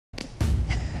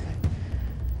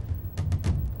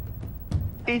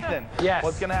Ethan. Yes.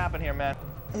 What's gonna happen here, man?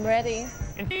 I'm ready.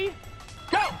 In 3,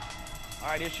 go! All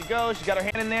right, here she goes. She's got her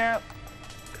hand in there.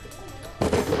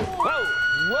 Whoa!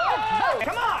 Whoa!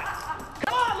 Come on!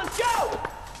 Come on, let's go!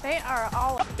 They are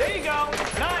all. There you go.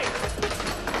 Nice.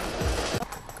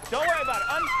 Don't worry about it.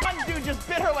 Undo just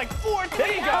bit her like 4 times.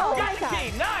 There you go. Oh, Got the God.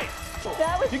 key. Nice.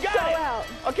 That was You got so it. out.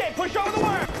 Okay, push over the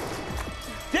worm.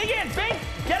 Dig in. Big.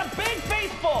 Get a big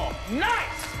face full.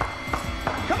 Nice.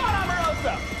 Come on,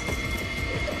 Omarosa.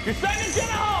 You're sending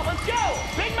Jenna home. Let's go.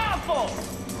 Big mouthful.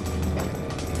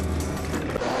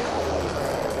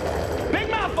 Big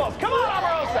mouthfuls. Come on,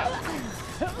 Omarosa.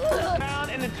 Down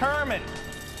and determined.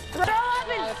 Throw up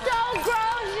is so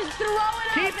gross. Just throw it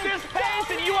up. Keep this pace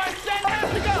and you are set.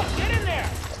 Have to go. Get in there.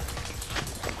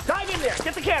 Dive in there.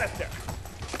 Get the canister.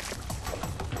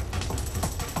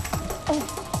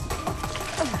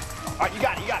 All right, you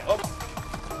got it. You got it. Oh.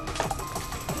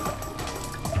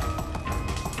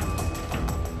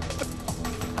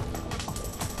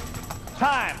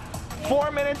 Time.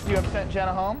 4 minutes. You have sent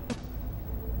Jenna home.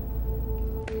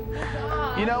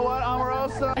 You know what,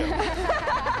 Omarosa?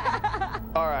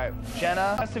 All right,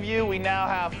 Jenna. The rest of you, we now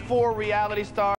have 4 reality stars.